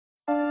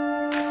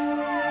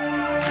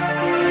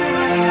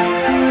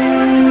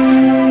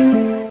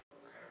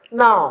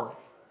Now,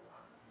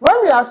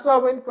 when we are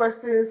solving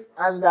questions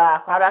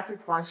under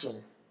quadratic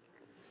function,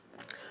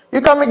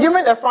 you can be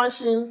given a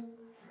function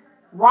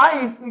y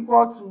is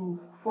equal to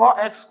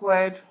 4x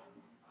squared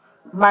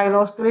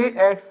minus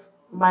 3x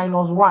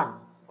minus 1,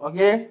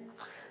 okay?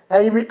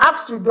 And you'll be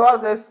asked to draw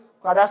this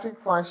quadratic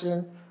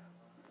function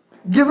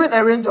given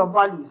a range of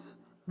values.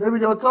 Maybe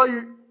they'll tell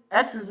you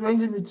x is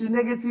ranging between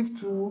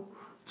 -2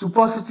 to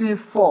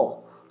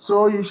 +4.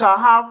 So you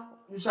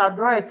shall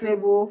draw a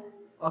table,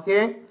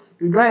 okay?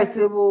 You draw a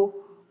table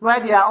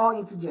where they are all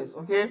integers,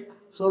 okay?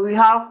 So we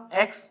have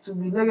x to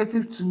be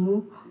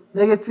 -2,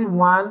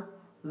 -1,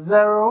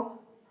 0,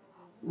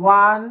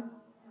 1,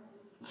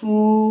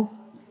 2,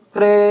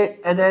 3,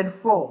 and then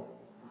 4.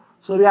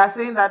 So we are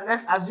saying that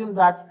let's assume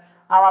that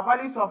our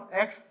values of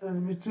x is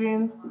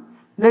between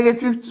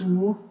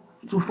 -2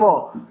 to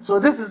 4. So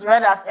this is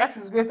read as x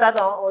is greater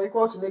than or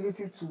equal to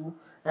 -2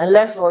 and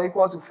less or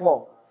equal to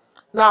 4.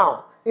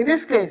 Now, in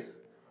this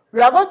case,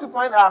 we are going to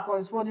find our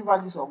corresponding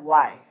values of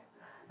y.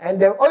 And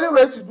the only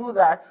way to do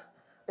that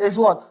is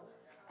what?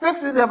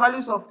 Fixing the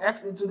values of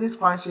x into this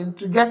function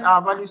to get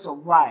our values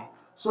of y.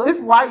 So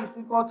if y is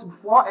equal to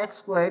 4x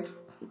squared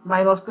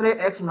minus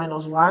 3x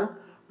minus 1,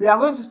 we are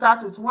going to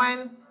start with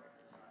when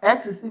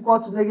x is equal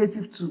to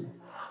 -2.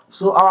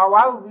 So our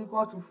y will be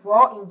equal to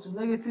 4 into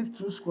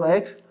 -2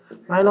 squared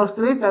minus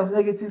 3 times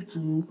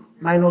 -2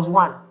 minus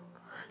 1.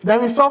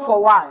 Then we solve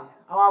for y.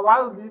 Our y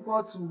will be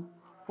equal to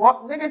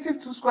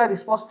 -2 squared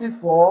is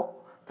 +4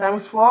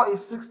 times 4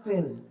 is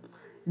 16.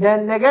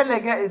 Then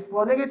negative is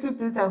for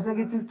 -3 times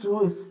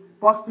 -2 is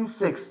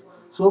 +6.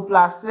 So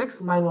 +6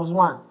 minus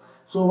 1.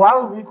 So y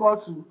will be equal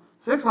to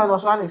 6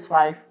 minus 1 is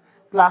 5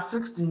 plus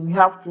 16 we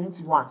have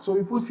 21. So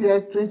we put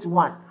here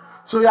 21.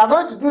 So you are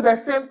going to do the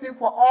same thing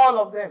for all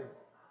of them.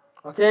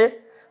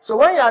 Okay? So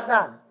when you are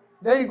done,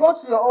 then you go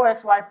to your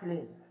OXY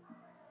plane.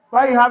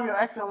 Where you have your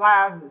x and y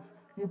axis,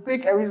 you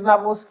pick a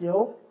reasonable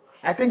scale.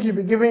 I think you'll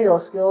be given your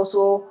scale.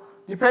 So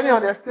depending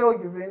on the scale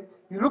given,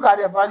 you look at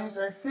the values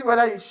and see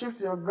whether you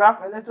shift your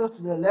graph a little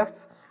to the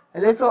left, a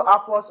little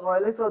upwards, or a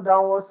little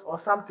downwards, or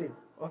something.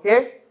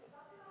 Okay?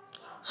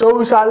 So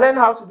we shall learn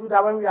how to do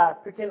that when we are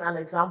picking an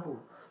example.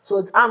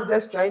 So I'm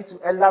just trying to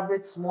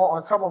elaborate more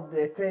on some of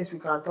the things we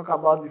can talk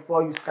about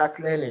before you start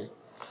learning.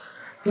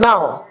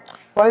 Now,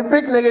 when you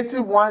pick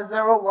 -1,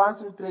 0, 1,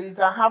 2, 3, you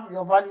can have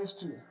your values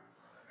too.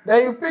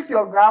 Then you pick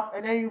your graph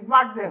and then you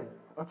mark them,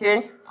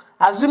 okay?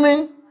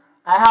 Assuming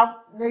I have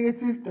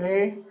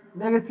 -3,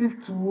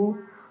 -2,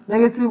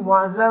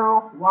 -1,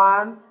 0,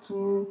 1,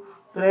 2,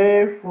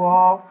 3,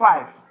 4,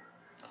 5,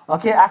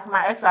 okay, as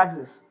my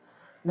x-axis.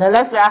 Then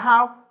let's say I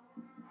have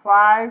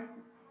 5,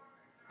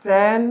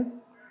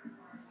 10,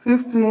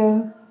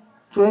 15,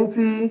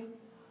 20,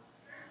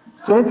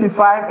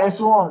 25, and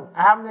so on.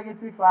 I have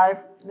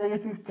 -5,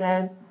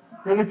 -10,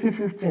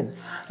 -15.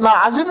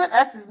 Now, assuming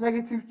x is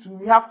 -2,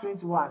 we have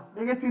 21.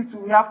 -2,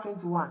 we have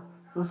 21.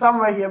 So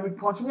somewhere here, we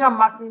continue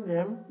marking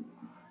them.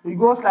 It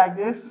goes like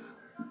this,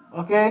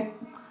 okay?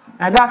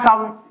 And that's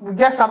how we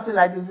get something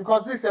like this,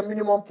 because this is a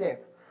minimum curve.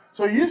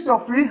 So you use your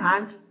free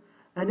hand,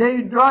 and then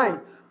you draw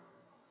it,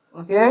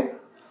 okay?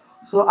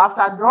 So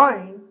after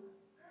drawing,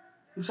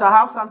 you shall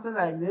have something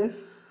like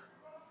this.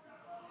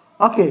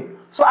 Okay,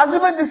 so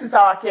assuming this is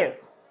our curve,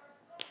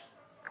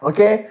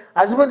 okay,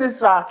 assuming this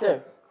is our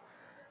curve,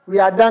 we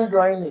are done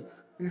drawing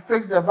it. We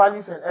fix the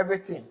values and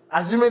everything,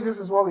 assuming this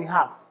is what we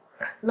have.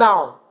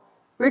 Now,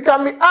 we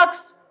can be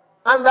asked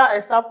under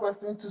a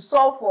sub-question to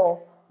solve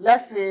for,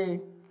 let's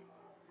say,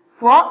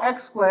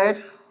 4x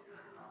squared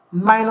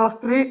minus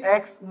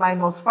 3x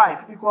minus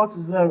 5 equal to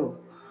 0.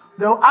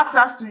 They will ask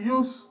us to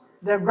use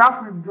the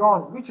graph we've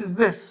drawn, which is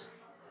this,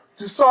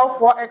 to solve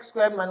 4x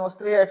squared minus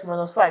 3x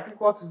minus 5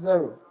 equal to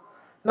 0.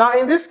 Now,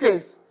 in this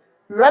case,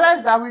 we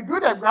realize that we do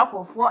the graph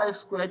of 4x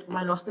squared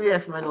minus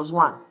 3x minus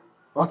 1,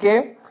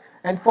 okay?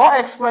 And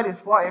 4x squared is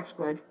 4x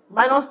squared,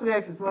 minus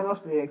 3x is minus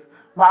 3x,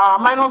 but our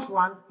minus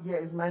 1 here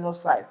is minus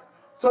 5.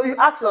 So you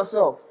ask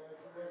yourself,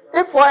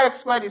 if 4x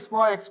squared is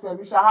 4x squared,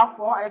 we shall have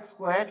 4x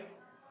squared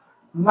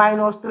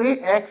minus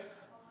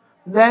 3x,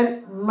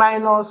 then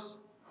minus,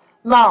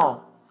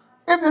 now,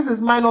 if this is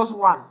minus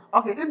 1,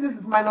 okay, if this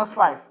is minus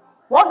 5,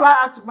 what do I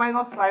add to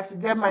minus 5 to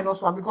get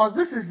minus 1? Because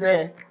this is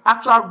the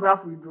actual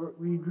graph we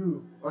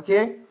drew,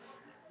 okay?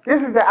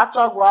 This is the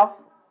actual graph.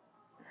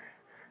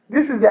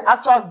 This is the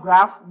actual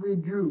graph we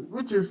drew,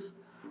 which is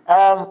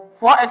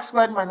 4x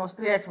squared minus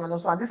 3x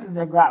minus 1. This is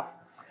the graph.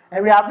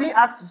 And we are being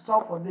asked to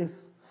solve for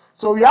this.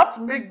 So we have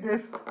to make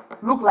this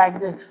look like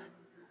this,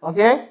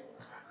 okay?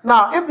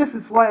 Now, if this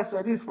is 4x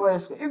squared, this is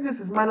 4x squared. If this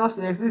is minus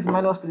 3x, this is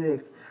minus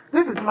 3x.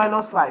 This is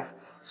minus 5.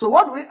 So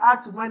what do we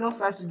add to minus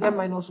 5 to get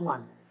minus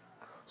 1?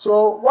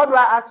 So what do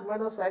I add to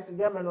minus 5 to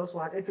get minus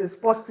 1? It is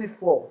positive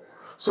 4.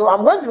 So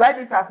I'm going to write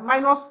this as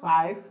minus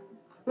 5,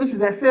 which is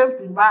the same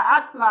thing, but I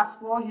add plus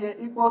 4 here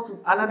equal to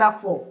another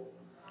 4.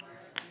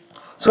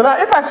 So now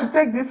if I should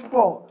take this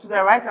 4 to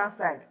the right hand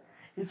side,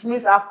 it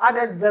means I've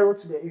added 0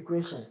 to the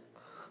equation.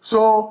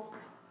 So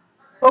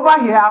over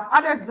here, I've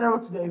added 0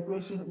 to the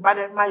equation,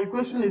 but my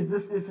equation is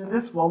in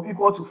this form,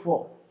 equal to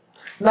 4.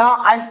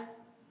 Now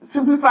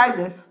simplify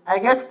this, I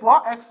get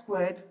 4x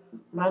squared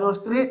minus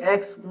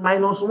 3x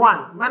minus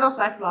 1. Minus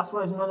 5 plus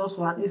 4 is minus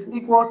 1 is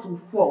equal to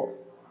 4.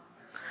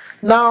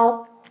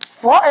 Now,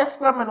 4x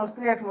squared minus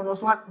 3x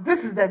minus 1,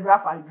 this is the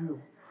graph I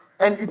drew.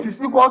 And it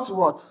is equal to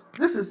what?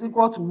 This is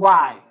equal to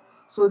y.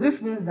 So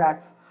this means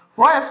that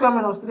 4x squared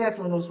minus 3x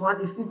minus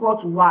 1 is equal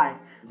to y.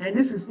 And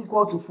this is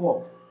equal to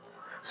 4.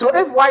 So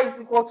if y is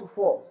equal to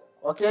 4,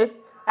 okay,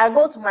 I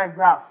go to my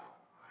graph.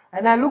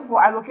 And I look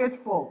for, allocate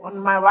 4 on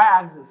my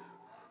y-axis.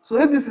 So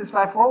if this is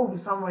 5, 4 will be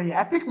somewhere here.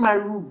 I pick my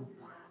rule.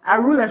 I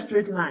rule a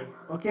straight line,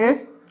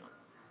 okay?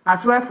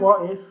 That's where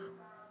 4 is.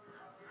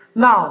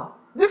 Now,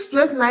 this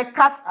straight line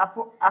cuts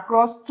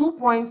across 2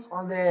 points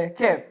on the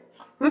curve,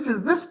 which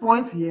is this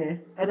point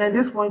here and then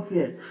this point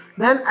here.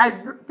 Then I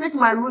pick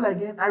my rule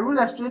again. I rule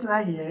a straight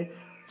line here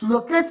to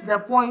locate the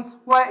point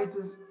where it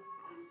is,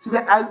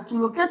 to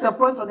locate a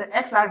point on the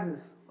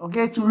x-axis,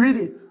 okay, to read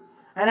it.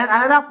 And then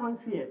another point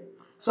here.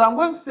 So I'm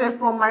going to say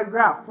from my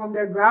graph, from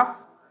the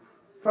graph,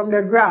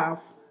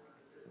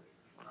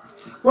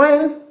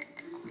 when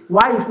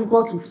y is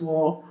equal to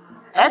 4,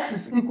 x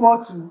is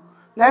equal to,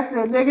 let's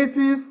say,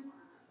 negative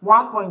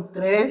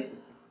 1.3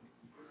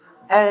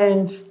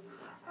 and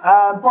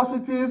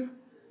positive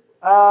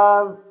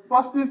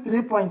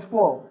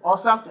 3.4 or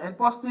something, and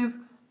positive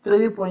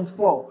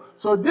 3.4.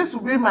 So this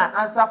will be my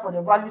answer for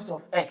the values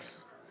of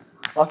x.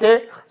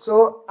 Okay,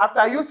 so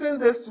after using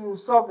this to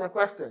solve the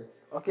question,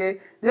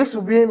 okay, this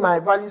will be my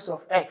values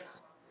of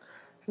x.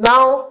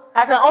 Now,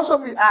 I can also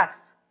be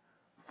asked,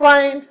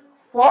 find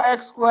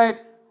 4x squared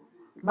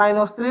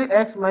minus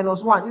 3x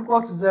minus 1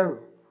 equal to 0.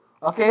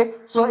 Okay,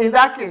 so in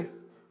that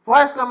case,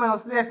 4x squared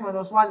minus 3x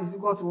minus 1 is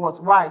equal to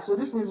what? Y. So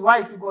this means y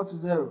is equal to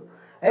 0.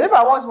 And if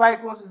I want y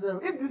equals to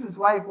 0, if this is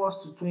y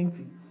equals to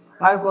 20,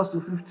 y equals to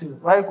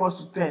 15, y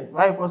equals to 10,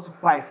 y equals to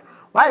 5,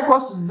 y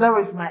equals to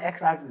 0 is my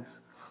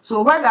x-axis.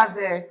 So where does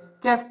the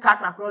curve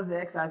cut across the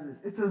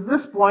x-axis? It is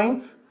this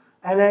point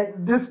and then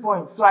this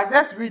point. So I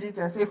just read it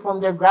and say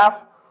from the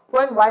graph,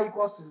 when y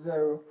equals to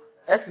 0,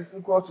 x is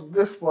equal to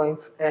this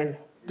point and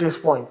this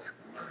point.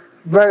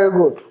 Very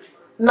good.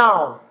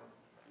 Now,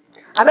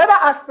 another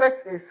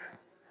aspect is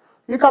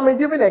you can be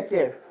given a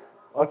curve,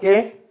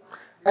 okay?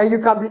 And you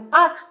can be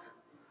asked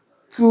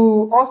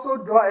to also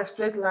draw a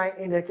straight line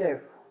in the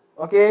curve,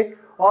 okay?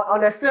 Or on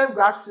the same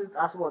graph sheet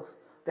as what?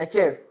 The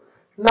curve.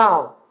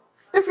 Now,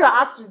 if you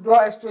are asked to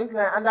draw a straight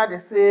line under the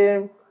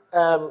same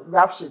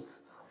graph sheet,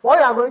 what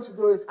you are going to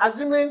do is,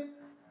 assuming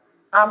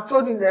I'm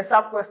told in the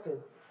sub question,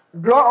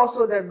 draw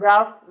also the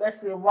graph,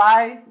 let's say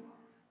y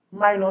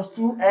minus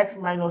 2x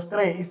minus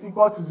 3 is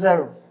equal to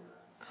 0.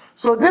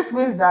 So this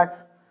means that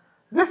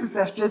this is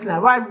a straight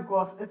line. Why?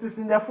 Because it is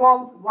in the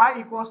form y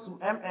equals to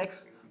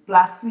mx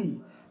plus c.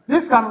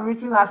 This can be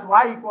written as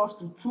y equals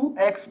to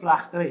 2x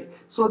plus 3.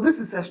 So this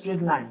is a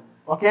straight line,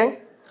 okay?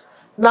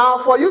 Now,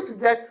 for you to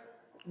get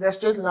the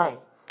straight line,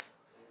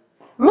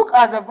 look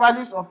at the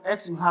values of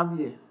x you have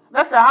here.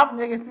 Let's say I have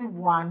negative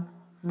 1,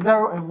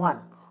 0, and 1,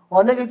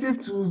 or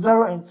negative 2,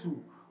 0, and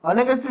 2, or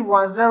negative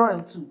 1, 0,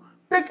 and 2.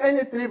 Pick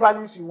any 3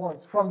 values you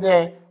want from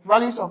the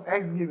values of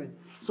x given.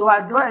 So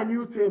I draw a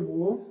new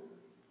table,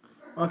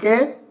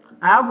 okay?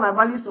 I have my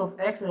values of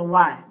x and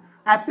y.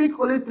 I pick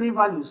only 3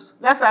 values.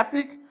 Let's say I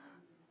pick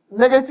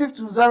negative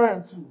 2, 0,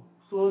 and 2.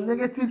 So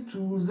negative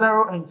 2,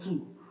 0, and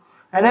 2.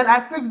 And then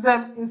I fix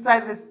them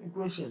inside this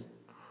equation.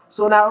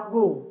 So now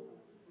go.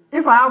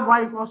 If I have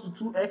y equals to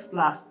 2x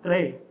plus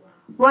 3,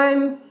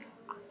 when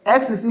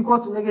x is equal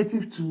to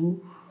negative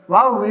 2,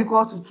 y will be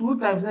equal to 2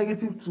 times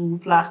negative 2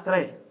 plus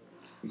 3.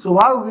 So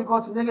y will be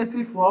equal to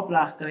negative 4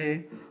 plus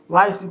 3,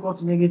 y is equal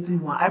to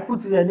negative 1. I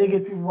put here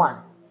negative 1.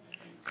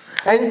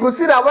 And you can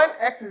see that when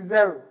x is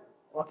 0,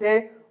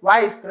 okay,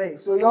 y is 3.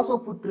 So you also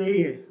put 3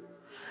 here.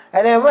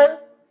 And then when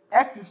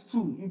x is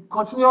 2, you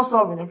continue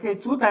solving, okay,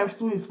 2 times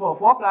 2 is 4,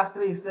 4 plus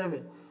 3 is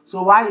 7.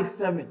 So y is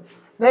 7.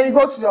 Then you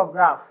go to your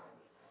graph.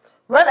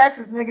 When x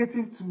is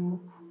negative 2,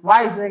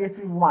 y is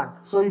negative 1.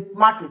 So you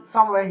mark it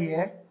somewhere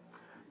here.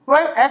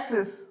 When x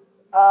is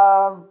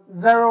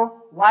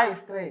 0, y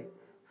is 3.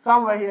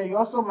 Somewhere here, you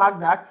also mark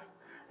that.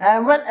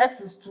 And when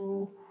x is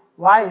 2,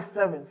 y is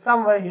 7.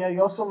 Somewhere here,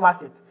 you also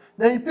mark it.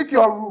 Then you pick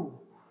your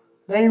rule.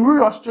 Then you rule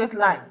your straight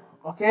line,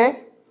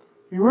 okay?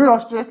 You rule your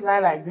straight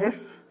line like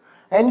this.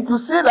 And you can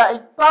see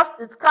that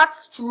it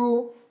cuts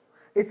through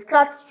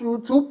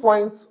 2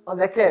 points on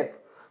the curve,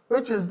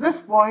 which is this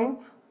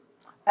point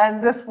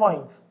and this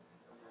point,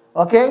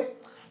 okay?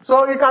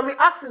 So you can be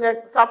asked in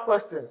a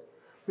sub-question,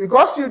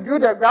 because you drew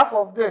the graph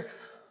of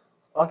this,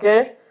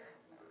 okay?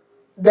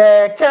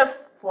 The curve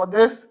for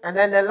this and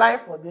then the line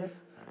for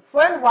this.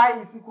 When y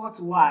is equal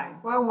to y,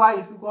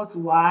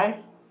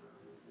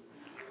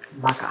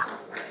 marker.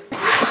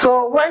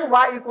 So when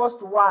y equals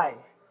to y,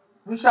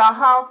 we shall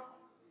have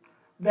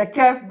the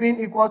curve being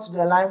equal to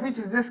the line, which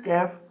is this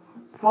curve,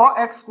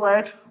 4x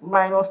squared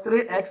minus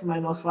 3x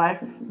minus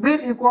 5,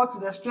 being equal to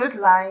the straight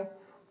line,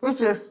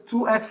 which is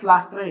 2x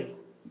plus 3.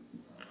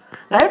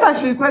 Now if I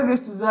should equate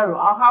this to 0,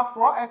 I'll have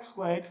 4x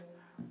squared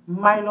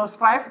minus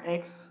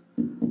 5x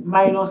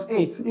minus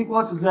 8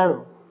 equal to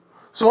 0.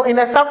 So in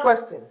a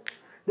sub-question,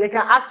 they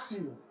can ask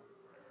you,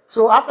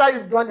 so after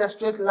you've done the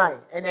straight line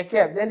and a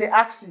curve, then they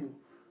ask you,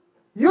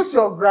 use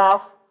your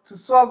graph to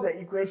solve the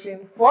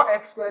equation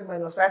 4x squared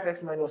minus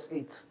 5x minus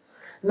 8.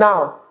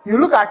 Now, you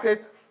look at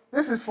it,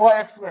 this is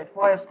 4x squared,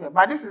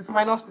 but this is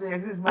minus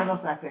 3x, this is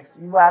minus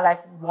 5x. You are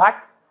like,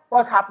 what?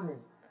 What's happening?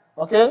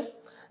 Okay?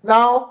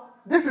 Now,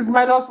 this is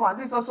minus 1,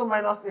 this is also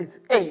minus 8.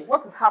 Hey,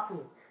 what is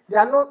happening? They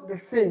are not the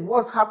same.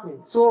 What's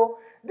happening? So,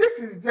 this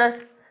is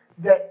just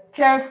the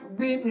curve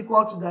being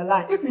equal to the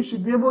line. If you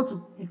should be able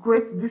to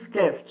equate this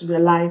curve to the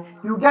line,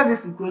 you get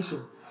this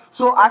equation.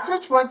 So at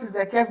which point is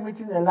the curve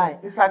meeting the line?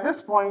 It's at this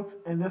point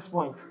and this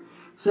point.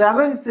 So you are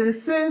going to say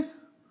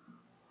since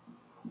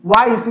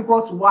y is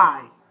equal to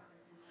y,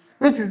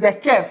 which is the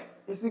curve,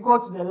 is equal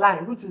to the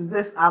line, which is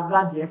this I've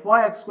done here,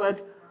 4x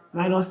squared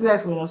minus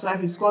 3x minus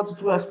 5 is equal to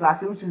 2x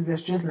plus 8, which is the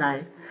straight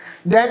line.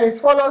 Then it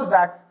follows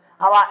that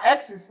our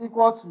x is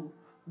equal to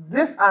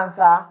this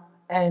answer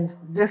and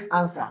this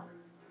answer.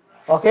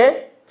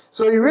 Okay?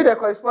 So you read the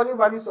corresponding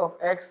values of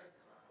x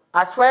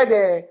as where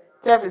the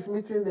curve is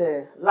meeting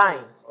the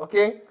line.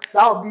 Okay?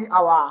 That will be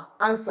our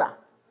answer.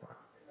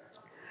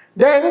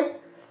 Then,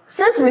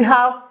 since we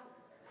have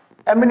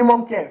a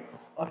minimum curve,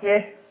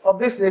 okay, of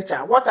this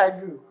nature, what I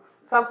do,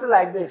 something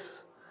like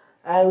this,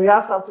 and we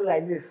have something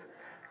like this.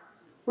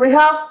 We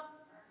have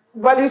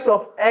values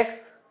of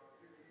x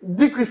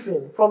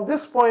decreasing from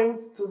this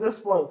point to this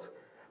point,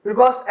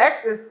 because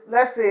x is,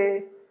 let's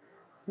say,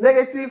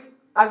 negative,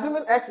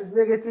 assuming x is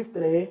negative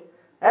 3,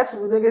 x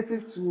will be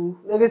negative 2,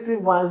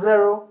 negative 1,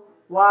 0,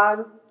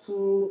 1,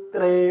 2,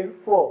 3,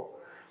 4.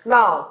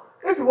 Now,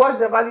 if you watch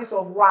the values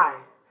of y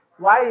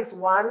is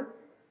 1,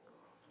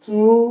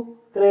 2,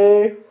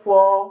 3,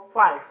 4,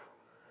 5.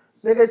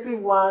 Negative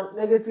 1,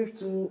 negative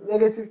 2,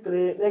 negative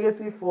 3,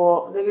 negative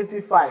 4,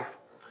 negative 5.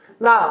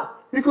 Now,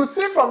 you could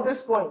see from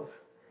this point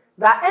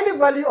that any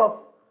value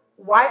of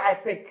y I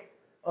pick,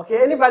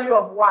 okay, any value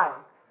of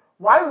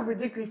y will be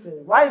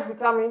decreasing. Y is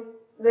becoming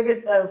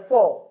negative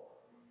 4,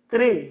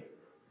 3,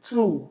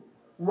 2,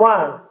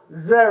 1,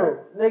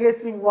 0,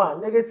 negative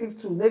 1,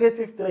 negative 2,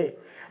 negative 3.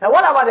 And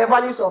what about the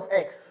values of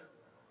x?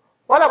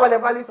 What about the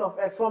values of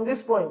x from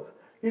this point?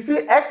 You see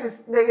x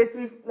is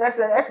negative, let's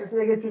say x is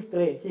negative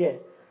 3 here.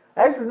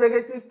 X is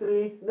negative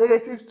 3,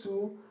 negative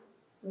 2,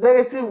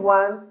 negative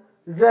 1,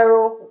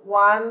 0,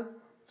 1,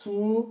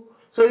 2.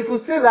 So you could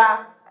see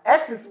that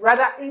x is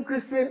rather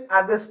increasing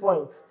at this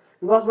point.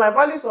 Because my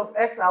values of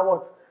x are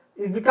what?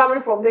 It's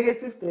becoming from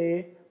negative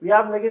 3, we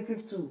have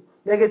negative 2,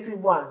 negative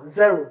 1,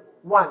 0,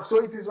 1.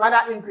 So it is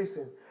rather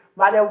increasing.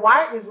 But the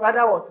y is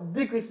rather what?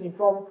 Decreasing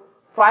from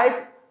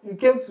 5, you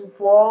came to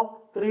 4,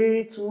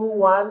 3, 2,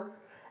 1.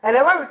 And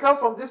then when we come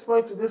from this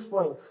point to this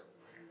point,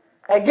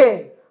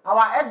 again,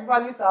 our x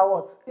values are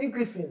what?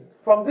 Increasing.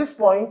 From this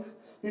point,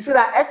 you see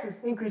that x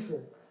is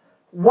increasing.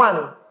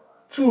 1,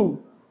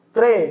 2,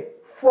 3,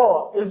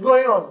 4 is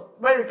going on.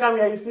 When we come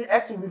here, you see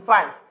x will be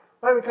 5.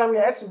 When we come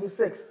here, x will be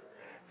 6.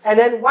 And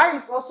then y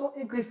is also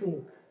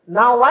increasing.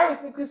 Now y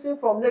is increasing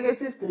from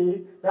negative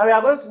 3. Now we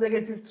are going to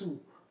negative 2,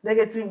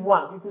 negative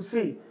 1. You can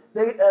see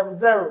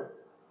 0,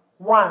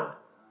 1,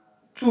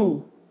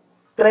 2,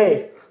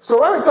 3.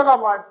 So when we talk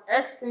about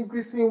x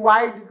increasing,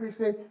 y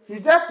decreasing, you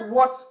just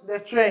watch the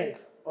trend.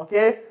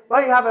 Okay?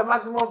 When you have a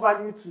maximum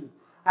value 2,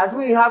 as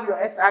when you have your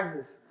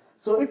x-axis.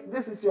 So if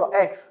this is your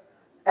x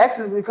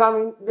is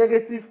becoming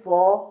negative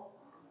 4,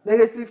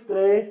 negative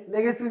 3,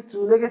 negative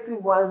 2,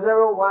 negative 1,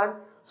 0, 1.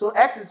 So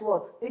x is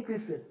what?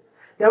 Increasing.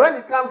 Then when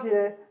you come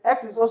here,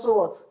 x is also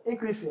what?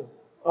 Increasing.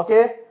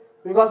 Okay?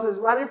 Because it's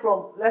running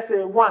from, let's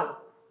say, 1,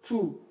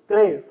 2,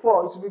 3,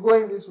 4. It will be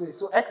going this way.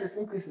 So x is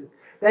increasing.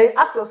 Then you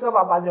ask yourself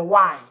about the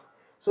y.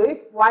 So if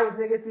y is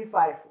negative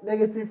 5,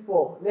 negative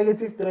 4,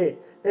 negative 3,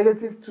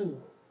 negative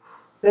 2,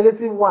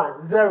 negative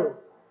 1, 0,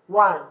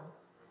 1,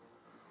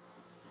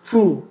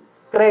 2,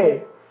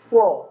 3,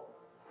 4,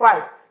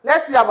 5.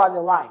 Let's see about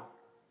the y.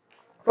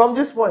 From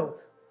this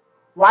point,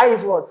 y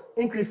is what?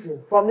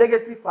 Increasing from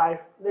negative 5,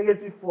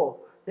 negative 4,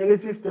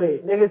 negative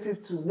 3,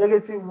 negative 2,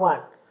 negative 1,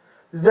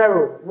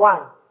 0,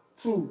 1,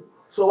 2.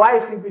 So y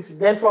is increasing.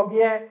 Then from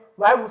here,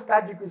 y will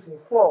start decreasing.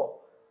 4,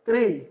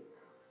 3,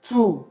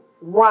 2,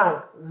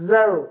 1,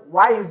 0.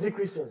 Y is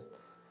decreasing.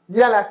 Do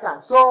you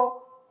understand?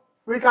 So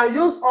we can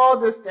use all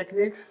these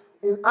techniques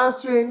in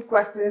answering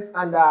questions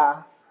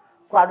under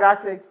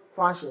quadratic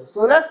functions.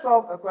 So let's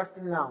solve a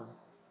question now.